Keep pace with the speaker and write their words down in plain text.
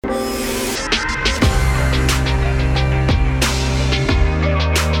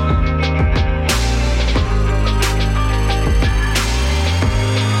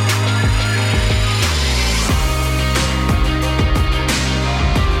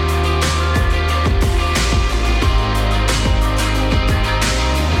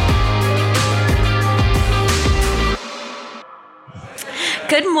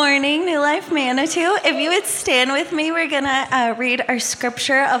Life Manitou. If you would stand with me, we're going to read our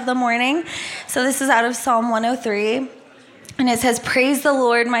scripture of the morning. So this is out of Psalm 103. And it says, "Praise the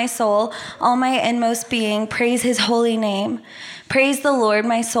Lord, my soul, all my inmost being, praise his holy name. Praise the Lord,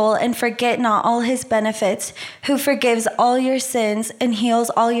 my soul, and forget not all his benefits, who forgives all your sins and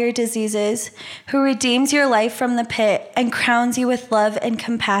heals all your diseases, who redeems your life from the pit and crowns you with love and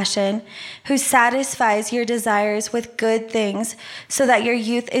compassion, who satisfies your desires with good things, so that your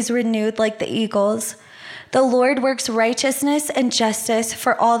youth is renewed like the eagles. The Lord works righteousness and justice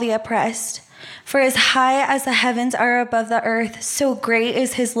for all the oppressed. For as high as the heavens are above the earth, so great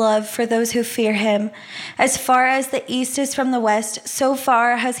is his love for those who fear him. As far as the east is from the west, so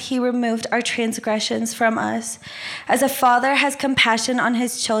far has he removed our transgressions from us. As a father has compassion on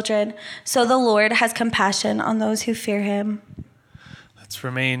his children, so the Lord has compassion on those who fear him." Let's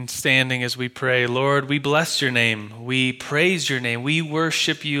remain standing as we pray. Lord, we bless your name. We praise your name. We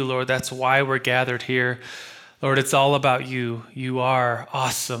worship you, Lord. That's why we're gathered here. Lord, it's all about you. You are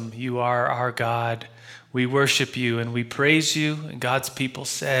awesome. You are our God. We worship you and we praise you. And God's people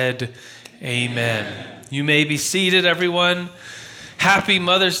said, amen. You may be seated, everyone. Happy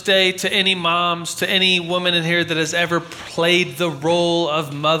Mother's Day to any moms, to any woman in here that has ever played the role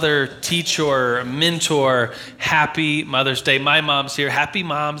of mother, teacher, mentor. Happy Mother's Day. My mom's here. Happy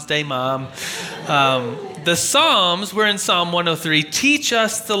Mom's Day, Mom. The Psalms, we're in Psalm 103, teach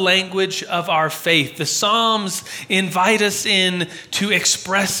us the language of our faith. The Psalms invite us in to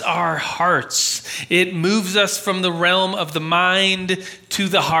express our hearts. It moves us from the realm of the mind to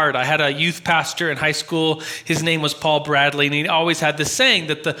the heart. I had a youth pastor in high school. His name was Paul Bradley, and he always had this saying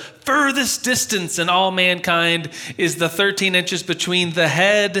that the furthest distance in all mankind is the 13 inches between the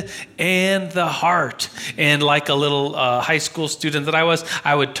head and the heart. And like a little high school student that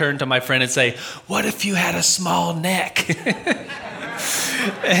I would turn to my friend and say, "What if you had a small neck?"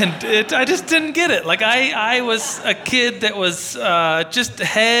 And I just didn't get it. Like I was a kid that was just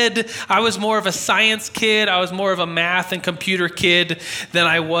head. I was more of a science kid. I was more of a math and computer kid than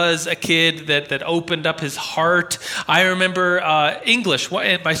I was a kid that opened up his heart. I remember English,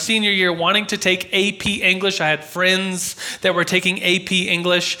 my senior year, wanting to take AP English. I had friends that were taking AP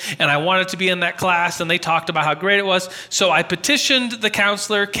English, and I wanted to be in that class, and they talked about how great it was. So I petitioned the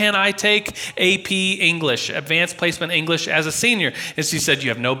counselor, "Can I take AP English, Advanced Placement English, as a senior?" And she said, "You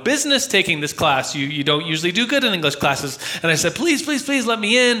have no business taking this class. You don't usually do good in English classes." And I said, "Please, please, please let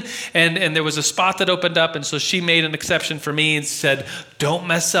me in." And there was a spot that opened up, and so she made an exception for me and said, "Don't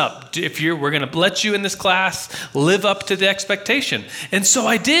mess up. We're going to let you in this class, live up to the expectation." And so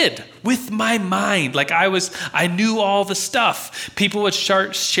I did, with my mind. Like I knew all the stuff. People would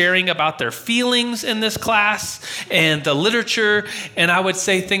start sharing about their feelings in this class and the literature, and I would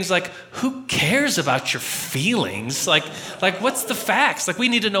say things like, "Who cares about your feelings? Like what's the facts? Like, we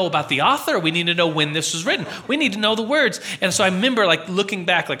need to know about the author. We need to know when this was written. We need to know the words." And so I remember looking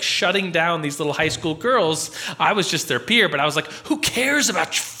back, shutting down these little high school girls. I was just their peer, but I was like, "Who cares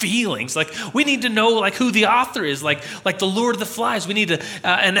about your feelings? Like, we need to know who the author is. Like the Lord of the Flies. We need to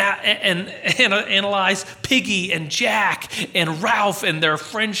analyze Piggy and Jack and Ralph and their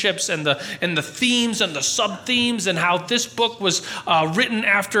friendships and the themes and the sub-themes and how this book was written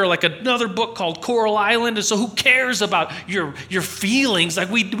after another book called Coral Island. And so who cares about your feelings?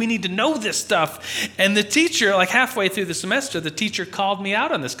 We need to know this stuff." And the teacher, halfway through the semester, the teacher called me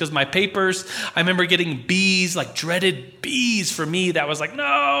out on this because my papers, I remember getting B's, dreaded B's for me. That was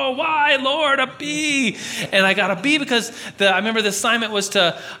 "No, why, Lord, a B?" And I got a B because I remember the assignment was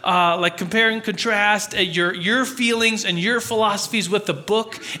to compare and contrast your feelings and your philosophies with the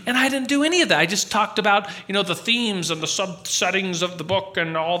book. And I didn't do any of that. I just talked about, the themes and the subsettings of the book,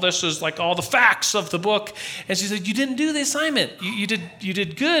 and all this is all the facts of the book. And she said, "You didn't do the assignment. You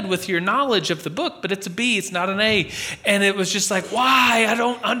did good with your knowledge of the book, but it's a B, it's not an A." And it was just why? I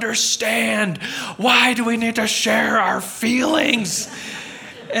don't understand. Why do we need to share our feelings?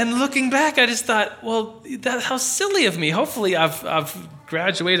 And looking back, I just thought, well, how silly of me. Hopefully I've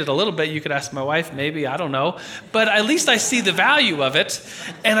graduated a little bit. You could ask my wife, maybe, I don't know. But at least I see the value of it.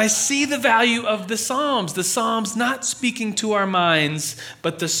 And I see the value of the Psalms not speaking to our minds,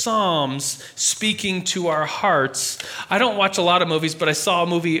 but the Psalms speaking to our hearts. I don't watch a lot of movies, but I saw a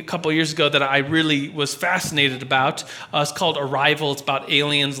movie a couple of years ago that I really was fascinated about. It's called Arrival. It's about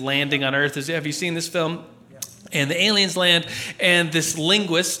aliens landing on Earth. Have you seen this film? And the aliens land, and this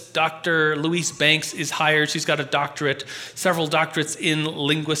linguist, Dr. Louise Banks, is hired. She's got a doctorate, several doctorates in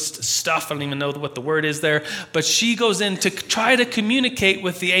linguist stuff. I don't even know what the word is there. But she goes in to try to communicate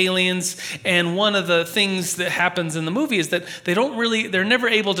with the aliens. And one of the things that happens in the movie is that they're never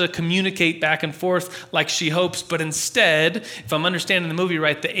able to communicate back and forth like she hopes. But instead, if I'm understanding the movie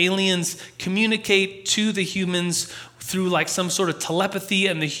right, the aliens communicate to the humans through like some sort of telepathy,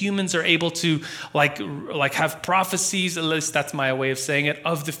 and the humans are able to like have prophecies, at least that's my way of saying it,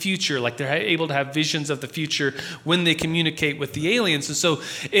 of the future. Like they're able to have visions of the future when they communicate with the aliens. And so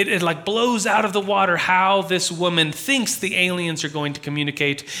it like blows out of the water how this woman thinks the aliens are going to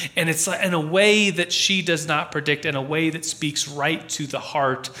communicate. And it's in a way that she does not predict, in a way that speaks right to the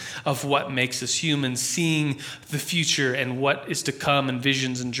heart of what makes us humans, seeing the future and what is to come, and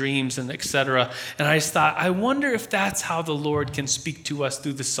visions and dreams and etc. And I just thought, I wonder if that's how the Lord can speak to us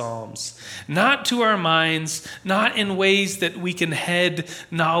through the Psalms. Not to our minds, not in ways that we can head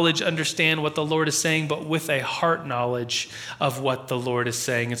knowledge, understand what the Lord is saying, but with a heart knowledge of what the Lord is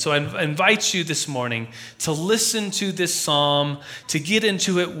saying. And so I invite you this morning to listen to this psalm, to get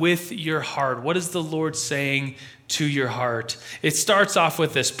into it with your heart. What is the Lord saying to your heart? It starts off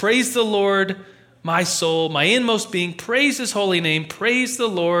with this: praise the Lord, my soul, my inmost being, praise his holy name. Praise the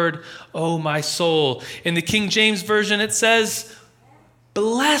Lord, O my soul. In the King James Version, it says,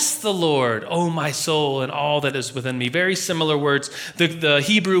 bless the Lord, O my soul, and all that is within me. Very similar words. The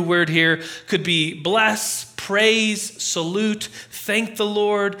Hebrew word here could be bless, praise, salute, thank the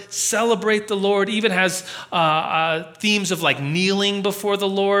Lord, celebrate the Lord. Even has themes of like kneeling before the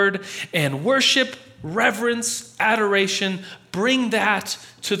Lord and worship, reverence, adoration. Bring that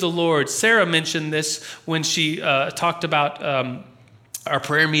to the Lord. Sarah mentioned this when she talked about our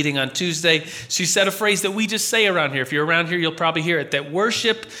prayer meeting on Tuesday. She said a phrase that we just say around here. If you're around here, you'll probably hear it, that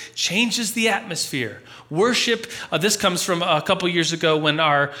worship changes the atmosphere. Worship, this comes from a couple years ago when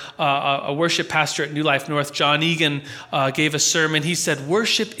our a worship pastor at New Life North, John Egan, gave a sermon. He said,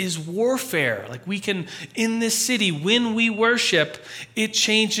 worship is warfare. Like we can, in this city, when we worship, it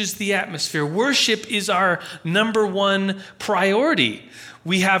changes the atmosphere. Worship is our number one priority.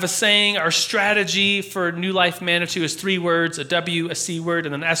 We have a saying, our strategy for New Life Manitou is 3 words, a W, a C word,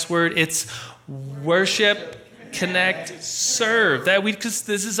 and an S word. It's worship, connect, serve. Because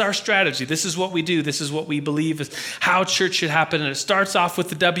this is our strategy. This is what we do. This is what we believe is how church should happen. And it starts off with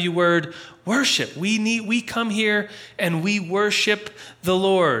the W word, worship. We come here and we worship the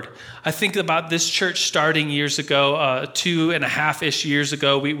Lord. I think about this church starting years ago, 2.5-ish years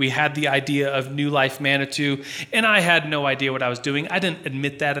ago. We had the idea of New Life Manitou, and I had no idea what I was doing. I didn't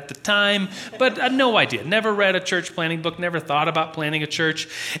admit that at the time, but I had no idea. Never read a church planning book, never thought about planning a church.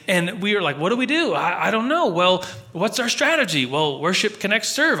 And we were like, what do we do? I don't know. Well, what's our strategy? Well, worship, connect,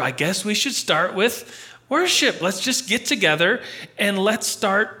 serve. I guess we should start with worship. Let's just get together and let's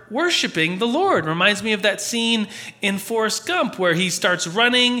start worshiping the Lord. Reminds me of that scene in Forrest Gump where he starts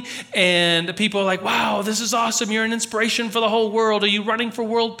running and people are like, wow, this is awesome. You're an inspiration for the whole world. Are you running for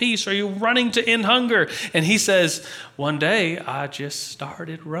world peace? Are you running to end hunger? And he says, one day I just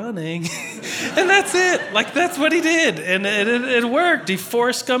started running. And that's it. Like that's what he did. And it worked. He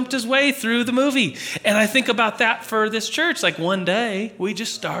Forrest Gumped his way through the movie. And I think about that for this church. Like one day we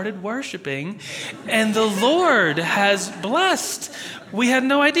just started worshiping and the Lord has blessed. We had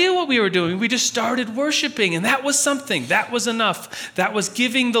no idea what we were doing. We just started worshiping, and that was something. That was enough. That was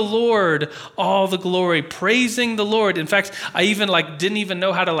giving the Lord all the glory, praising the Lord. In fact, I even didn't even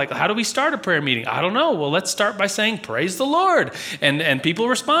know how do we start a prayer meeting? I don't know. Well, let's start by saying, praise the Lord. And people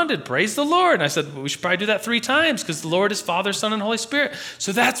responded, praise the Lord. And I said, well, we should probably do that 3 times because the Lord is Father, Son, and Holy Spirit.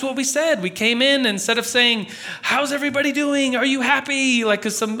 So that's what we said. We came in, and instead of saying, how's everybody doing? Are you happy?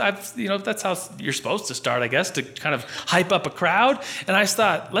 Because that's how you're supposed to start, I guess, to kind of hype up a crowd. And I just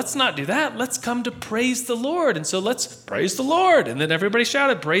thought, let's not do that. Let's come to praise the Lord. And so let's praise the Lord. And then everybody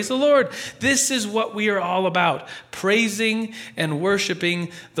shouted, praise the Lord. This is what we are all about, praising and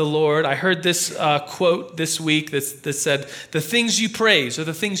worshiping the Lord. I heard this quote this week that said, the things you praise or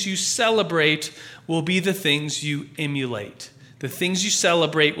the things you celebrate will be the things you emulate. The things you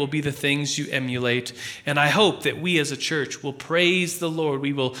celebrate will be the things you emulate. And I hope that we as a church will praise the Lord.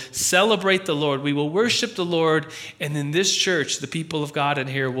 We will celebrate the Lord. We will worship the Lord. And in this church, the people of God in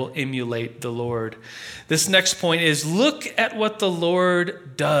here will emulate the Lord. This next point is, look at what the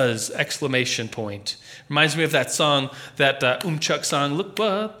Lord does! Exclamation point. Reminds me of that song, that Chuck song, look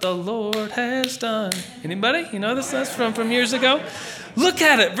what the Lord has done. Anybody? You know this? That's from years ago. Look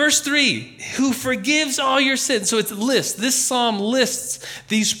at it, verse 3, who forgives all your sins. So it's lists. This psalm lists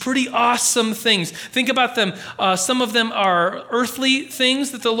these pretty awesome things. Think about them. Some of them are earthly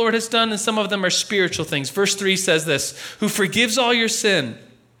things that the Lord has done, and some of them are spiritual things. Verse 3 says this, who forgives all your sin,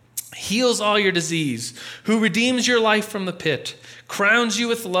 heals all your disease, who redeems your life from the pit, crowns you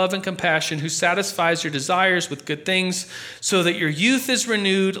with love and compassion, who satisfies your desires with good things, so that your youth is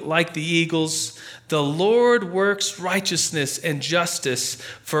renewed like the eagles. The Lord works righteousness and justice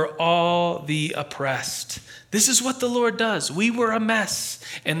for all the oppressed. This is what the Lord does. We were a mess,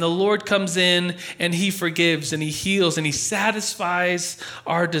 and the Lord comes in and he forgives and he heals and he satisfies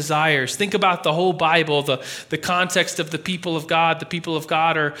our desires. Think about the whole Bible, the context of the people of God. The people of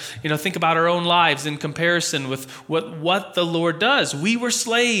God are, think about our own lives in comparison with what the Lord does. We were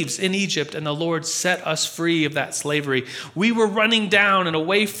slaves in Egypt, and the Lord set us free of that slavery. We were running down and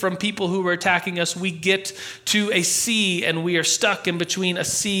away from people who were attacking us. We get to a sea, and we are stuck in between a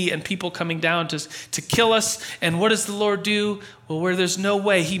sea and people coming down to kill us. And what does the Lord do? Well, where there's no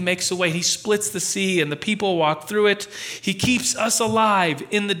way, he makes a way. He splits the sea and the people walk through it. He keeps us alive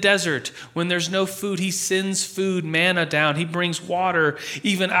in the desert. When there's no food, he sends food, manna down. He brings water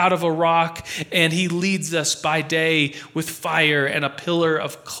even out of a rock, and he leads us by day with fire and a pillar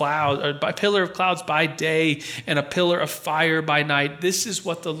of cloud, or by pillar of clouds by day and a pillar of fire by night. This is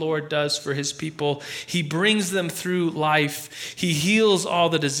what the Lord does for his people. He brings them through life. He heals all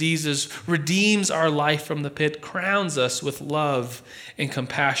the diseases, redeems our life from the pit, crowns us with love and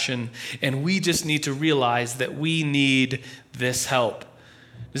compassion, and we just need to realize that we need this help.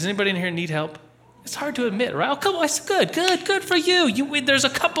 Does anybody in here need help? It's hard to admit, right? Oh, come on, it's good for you. There's a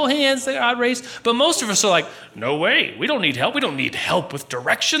couple hands that are raised, but most of us are like, no way, we don't need help. We don't need help with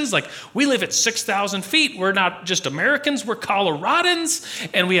directions. Like, we live at 6,000 feet. We're not just Americans, we're Coloradans,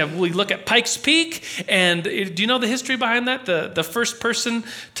 and we look at Pikes Peak, and do you know the history behind that? The first person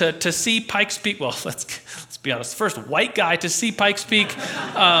to see Pikes Peak, well, let's be honest, the first white guy to see Pikes Peak,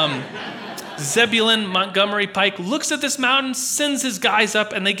 Zebulon Montgomery Pike, looks at this mountain, sends his guys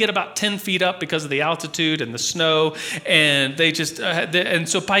up, and they get about 10 feet up because of the altitude and the snow. And they just, and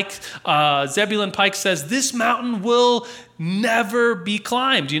so Zebulon Pike says, this mountain will never be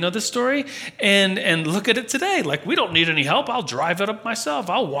climbed. Do you know this story? And look at it today. Like, we don't need any help. I'll drive it up myself.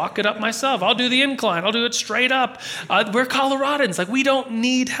 I'll walk it up myself. I'll do the incline. I'll do it straight up. We're Coloradans. Like, we don't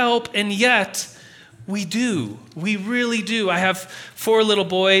need help. And yet, we do. We really do. I have 4 little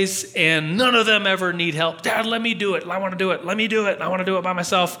boys, and none of them ever need help. Dad, let me do it. I want to do it. Let me do it. I want to do it by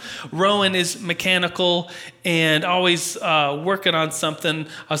myself. Rowan is mechanical and always working on something.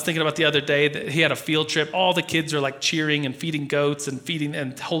 I was thinking about the other day that he had a field trip. All the kids are like cheering and feeding goats and feeding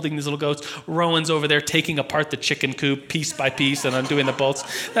and holding these little goats. Rowan's over there taking apart the chicken coop piece by piece and undoing the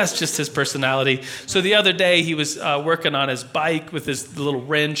bolts. That's just his personality. So the other day he was working on his bike with his little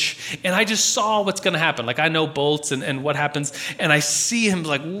wrench, and I just saw what's going to happen. Like, I know bolts and what happens, and I see him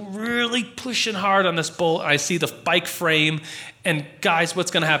like really pushing hard on this bolt. I see the bike frame, and guys,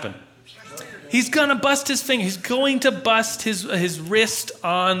 what's going to happen? He's going to bust his finger. He's going to bust his wrist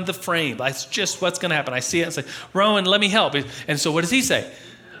on the frame. That's just what's going to happen. I see it. I say, Rowan, let me help. And so what does he say?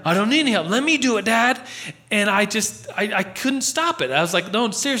 I don't need any help. Let me do it, Dad. And I couldn't stop it. I was like,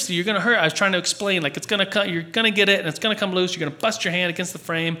 no, seriously, you're going to hurt. I was trying to explain, like, you're going to get it, and it's going to come loose. You're going to bust your hand against the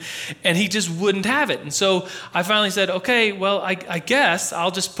frame. And he just wouldn't have it. And so I finally said, okay, well, I guess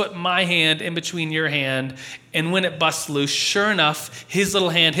I'll just put my hand in between your hand. And when it busts loose, sure enough, his little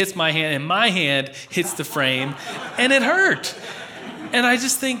hand hits my hand, and my hand hits the frame, and it hurt. And I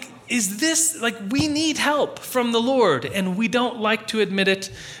just think, is this, like, we need help from the Lord, and we don't like to admit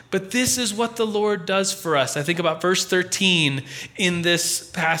it, but this is what the Lord does for us. I think about verse 13 in this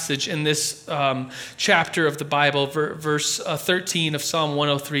passage, in this chapter of the Bible. Verse 13 of Psalm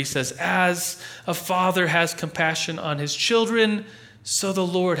 103 says, as a father has compassion on his children, so the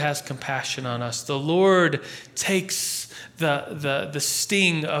Lord has compassion on us. The Lord takes the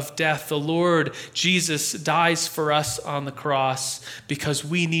sting of death. The Lord Jesus dies for us on the cross because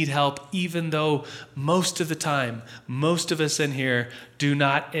we need help, even though most of the time, most of us in here do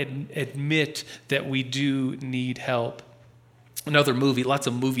not admit that we do need help. Another movie, lots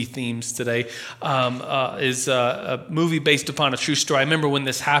of movie themes today, is a movie based upon a true story. I remember when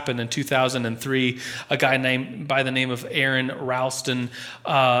this happened in 2003, a guy by the name of Aaron Ralston,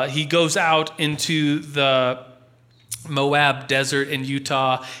 he goes out into the Moab Desert in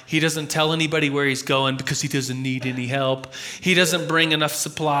Utah. He doesn't tell anybody where he's going because he doesn't need any help. He doesn't bring enough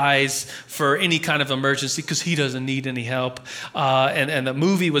supplies for any kind of emergency because he doesn't need any help. And the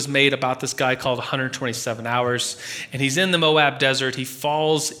movie was made about this guy called 127 Hours. And he's in the Moab Desert. He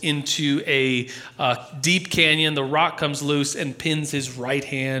falls into a deep canyon. The rock comes loose and pins his right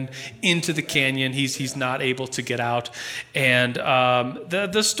hand into the canyon. He's not able to get out. And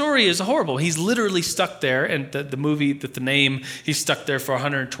the story is horrible. He's literally stuck there. And the movie, that the name, he's stuck there for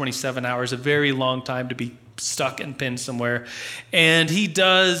 127 hours, a very long time to be stuck and pinned somewhere. And he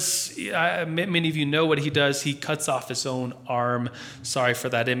does, many of you know what he does. He cuts off his own arm. Sorry for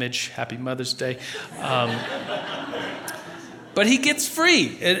that image. Happy Mother's Day. But he gets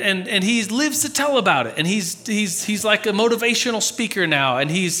free, and he lives to tell about it. And he's like a motivational speaker now,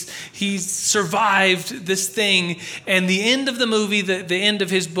 and he's survived this thing. And the end of the movie, the end of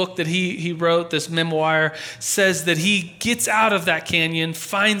his book that he wrote, this memoir, says that he gets out of that canyon,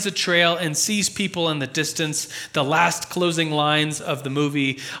 finds a trail, and sees people in the distance. The last closing lines of the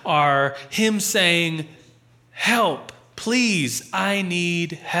movie are him saying, "Help. Please, I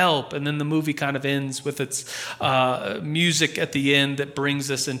need help." And then the movie kind of ends with its music at the end that brings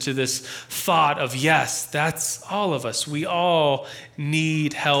us into this thought of, yes, that's all of us. We all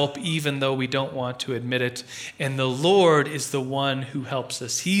need help, even though we don't want to admit it. And the Lord is the one who helps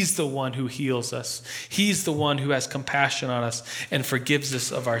us. He's the one who heals us. He's the one who has compassion on us and forgives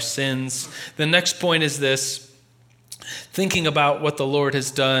us of our sins. The next point is this. Thinking about what the Lord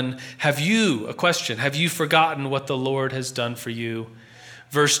has done, have you forgotten what the Lord has done for you?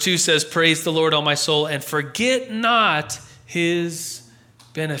 Verse 2 says, "Praise the Lord, O my soul, and forget not his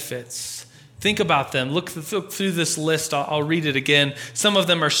benefits." Think about them. Look through this list. I'll read it again. Some of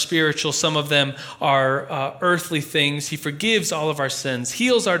them are spiritual. Some of them are earthly things. He forgives all of our sins,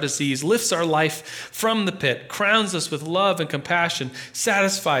 heals our disease, lifts our life from the pit, crowns us with love and compassion,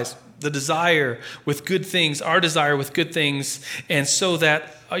 satisfies the desire with good things, our desire with good things, and so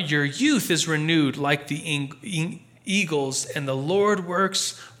that your youth is renewed like the eagles, and the Lord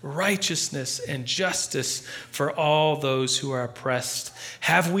works righteousness and justice for all those who are oppressed.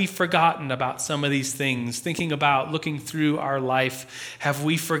 Have we forgotten about some of these things? Thinking about looking through our life, have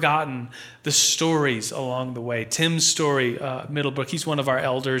we forgotten the stories along the way? Tim's story, Middlebrook, he's one of our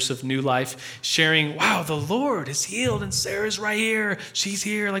elders of New Life, sharing, wow, the Lord is healed and Sarah's right here. She's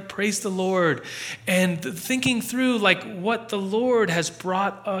here, like, praise the Lord. And thinking through, like, what the Lord has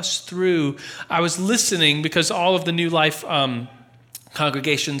brought us through. I was listening because all of the New Life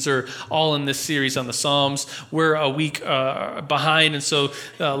congregations are all in this series on the Psalms. We're a week behind, and so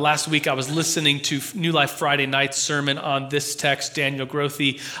last week I was listening to New Life Friday night's sermon on this text, Daniel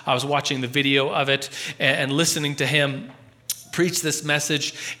Grothe. I was watching the video of it and listening to him preach this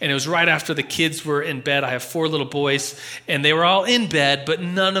message, and it was right after the kids were in bed. I have 4 little boys, and they were all in bed, but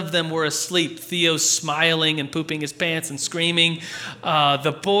none of them were asleep. Theo's smiling and pooping his pants and screaming.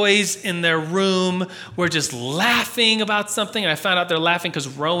 The boys in their room were just laughing about something, and I found out they're laughing because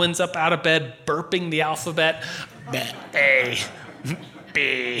Rowan's up out of bed burping the alphabet. A,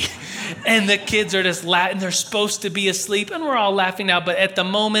 B. And the kids are just laughing. They're supposed to be asleep, and we're all laughing now. But at the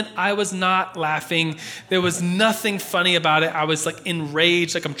moment, I was not laughing. There was nothing funny about it. I was like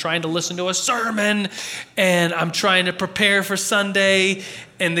enraged, like I'm trying to listen to a sermon, and I'm trying to prepare for Sunday,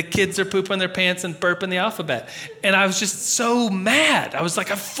 and the kids are pooping their pants and burping the alphabet. And I was just so mad. I was like,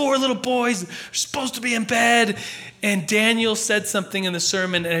 I have 4 little boys. They're supposed to be in bed. And Daniel said something in the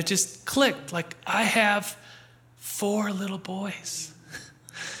sermon, and it just clicked. Like, I have 4 little boys.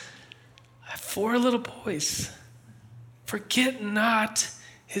 4 little boys. Forget not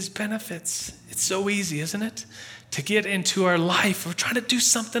his benefits. It's so easy, isn't it? To get into our life. We're trying to do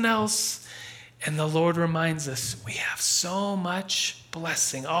something else. And the Lord reminds us, we have so much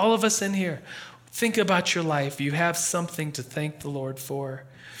blessing. All of us in here, think about your life. You have something to thank the Lord for.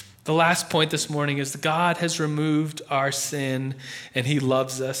 The last point this morning is that God has removed our sin and he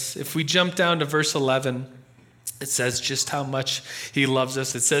loves us. If we jump down to verse 11, it says just how much he loves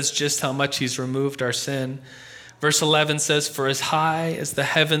us. It says just how much he's removed our sin. Verse 11 says, "For as high as the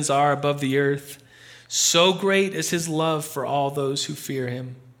heavens are above the earth, so great is his love for all those who fear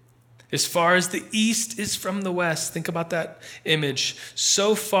him. As far as the east is from the west," think about that image,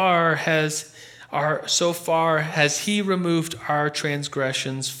 so far has he removed our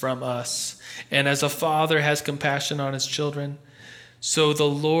transgressions from us. And as a father has compassion on his children, so the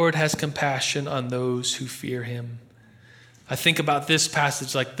Lord has compassion on those who fear him. I think about this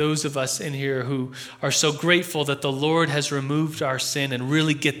passage like those of us in here who are so grateful that the Lord has removed our sin and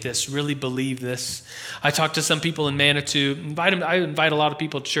really get this, really believe this. I talk to some people in Manitou. I invite a lot of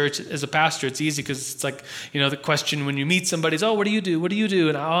people to church. As a pastor, it's easy because it's like, the question when you meet somebody is, oh, what do you do? What do you do?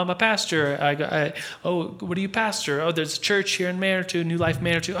 And I'm a pastor. Oh, what do you pastor? Oh, there's a church here in Manitou, New Life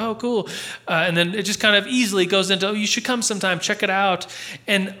Manitou. Oh, cool. And then it just kind of easily goes into, oh, you should come sometime, check it out.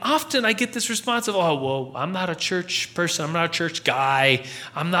 And often I get this response of, oh, well, I'm not a church person. I'm not a church guy.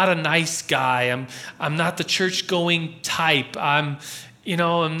 I'm not a nice guy. I'm not the church going type. I'm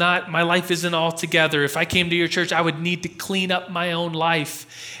not, my life isn't all together. If I came to your church, I would need to clean up my own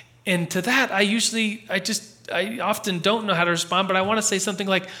life. And to that, I often don't know how to respond, but I want to say something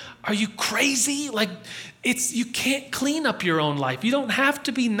like, are you crazy? Like, you can't clean up your own life. You don't have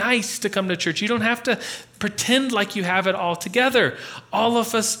to be nice to come to church. You don't have to pretend like you have it all together. All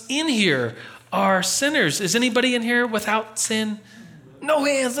of us in here are sinners. Is anybody in here without sin? No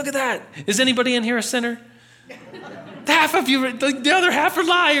hands, look at that. Is anybody in here a sinner? Half of you, the other half are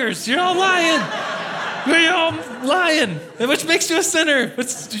liars. You're all lying. You're all lying, which makes you a sinner. You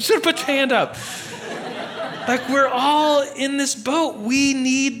should have put your hand up. Like, we're all in this boat. We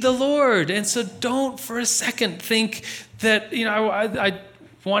need the Lord. And so don't for a second think that, I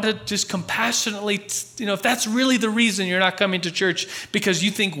want to just compassionately, if that's really the reason you're not coming to church because you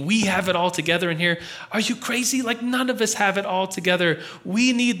think we have it all together in here, are you crazy? Like, none of us have it all together.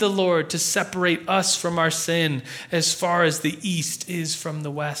 We need the Lord to separate us from our sin as far as the east is from the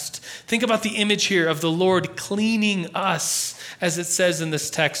west. Think about the image here of the Lord cleaning us, as it says in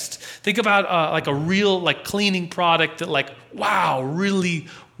this text. Think about like a real cleaning product that really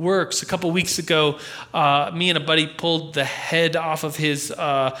works. A couple weeks ago, me and a buddy pulled the head off of his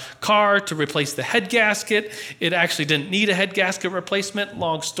car to replace the head gasket. It actually didn't need a head gasket replacement.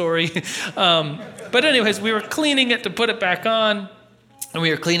 Long story. But anyways, we were cleaning it to put it back on. And we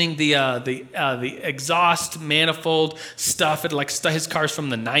were cleaning the exhaust manifold stuff. It his car's from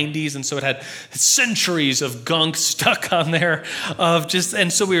the 90s, and so it had centuries of gunk stuck on there.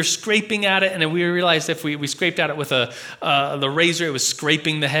 And so we were scraping at it, and then we realized if we scraped at it with the razor, it was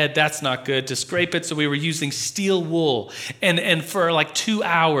scraping the head. That's not good to scrape it. So we were using steel wool, and for 2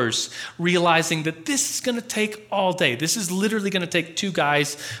 hours, realizing that this is going to take all day. This is literally going to take two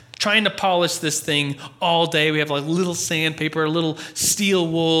guys trying to polish this thing all day. We have little sandpaper, a little steel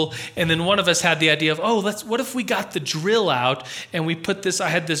wool. And then one of us had the idea of, what if we got the drill out and we put this, I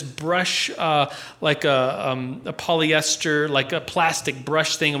had this brush, a polyester, a plastic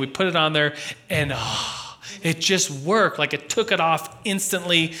brush thing, and we put it on there, and it just worked. It took it off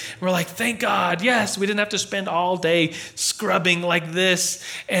instantly. And we're like, thank God. Yes, we didn't have to spend all day scrubbing like this.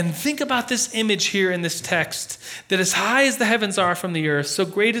 And think about this image here in this text, that as high as the heavens are from the earth, so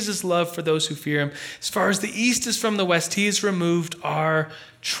great is his love for those who fear him. As far as the east is from the west, he has removed our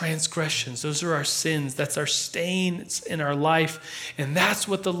transgressions. Those are our sins. That's our stains in our life. And that's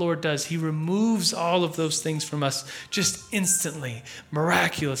what the Lord does. He removes all of those things from us just instantly,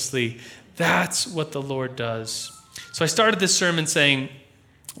 miraculously. That's what the Lord does. So I started this sermon saying,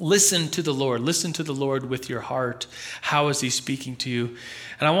 listen to the Lord. Listen to the Lord with your heart. How is he speaking to you?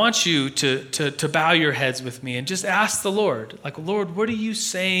 And I want you to bow your heads with me and just ask the Lord, Lord, what are you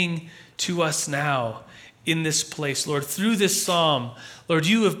saying to us now in this place? Lord, through this psalm, Lord,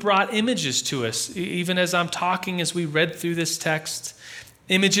 you have brought images to us, even as I'm talking, as we read through this text,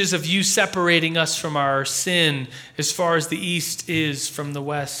 images of you separating us from our sin as far as the east is from the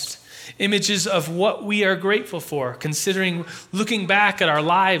west. Images of what we are grateful for, considering looking back at our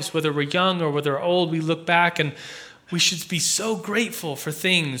lives, whether we're young or whether we're old, we look back and we should be so grateful for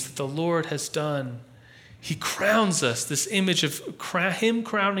things that the Lord has done. He crowns us, this image of him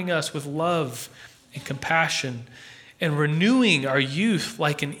crowning us with love and compassion and renewing our youth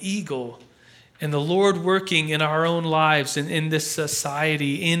like an eagle, and the Lord working in our own lives and in this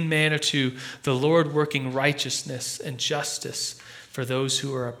society, in Manitou, the Lord working righteousness and justice for those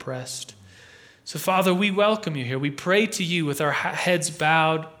who are oppressed. So, Father, we welcome you here. We pray to you with our heads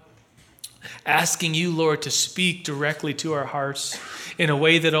bowed, asking you, Lord, to speak directly to our hearts in a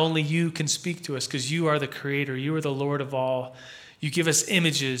way that only you can speak to us, because you are the creator. You are the Lord of all. You give us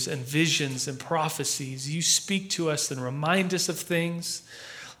images and visions and prophecies. You speak to us and remind us of things.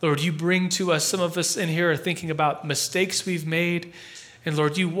 Lord, you bring to us, some of us in here are thinking about mistakes we've made. And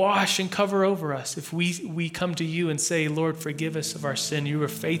Lord, you wash and cover over us. If we come to you and say, Lord, forgive us of our sin, you are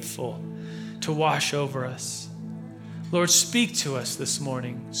faithful to wash over us. Lord, speak to us this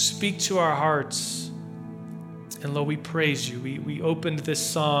morning. Speak to our hearts. And Lord, we praise you. We opened this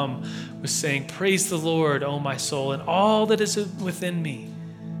psalm with saying, praise the Lord, O my soul, and all that is within me.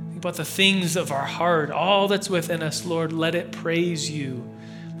 about the things of our heart, all that's within us, Lord, let it praise you.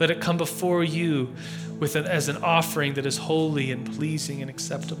 Let it come before you as an offering that is holy and pleasing and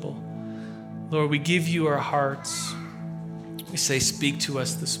acceptable. Lord, we give you our hearts. We say, speak to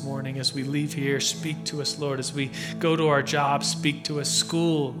us this morning as we leave here. Speak to us, Lord, as we go to our jobs. Speak to us.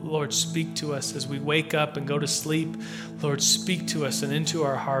 School, Lord, speak to us as we wake up and go to sleep. Lord, speak to us and into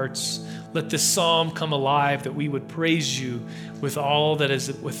our hearts. Let this psalm come alive, that we would praise you with all that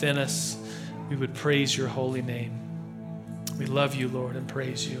is within us. We would praise your holy name. We love you, Lord, and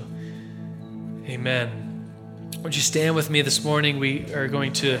praise you. Amen. Would you stand with me this morning? We are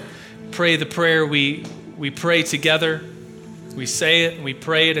going to pray the prayer we pray together. We say it and we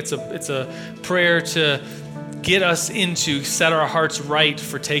pray it. It's a prayer to get us into, set our hearts right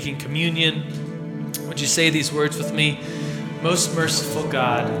for taking communion. Would you say these words with me? Most merciful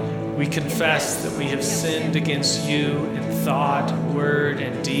God, we confess that we have sinned against you in thought, word,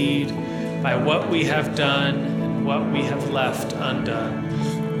 and deed, by what we have done and what we have left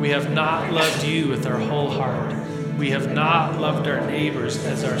undone. We have not loved you with our whole heart. We have not loved our neighbors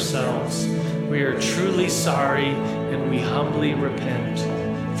as ourselves. We are truly sorry and we humbly repent.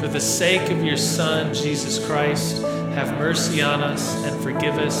 For the sake of your Son, Jesus Christ, have mercy on us and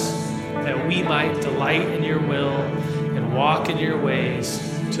forgive us, that we might delight in your will and walk in your ways,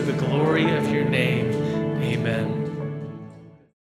 to the glory of your name. Amen.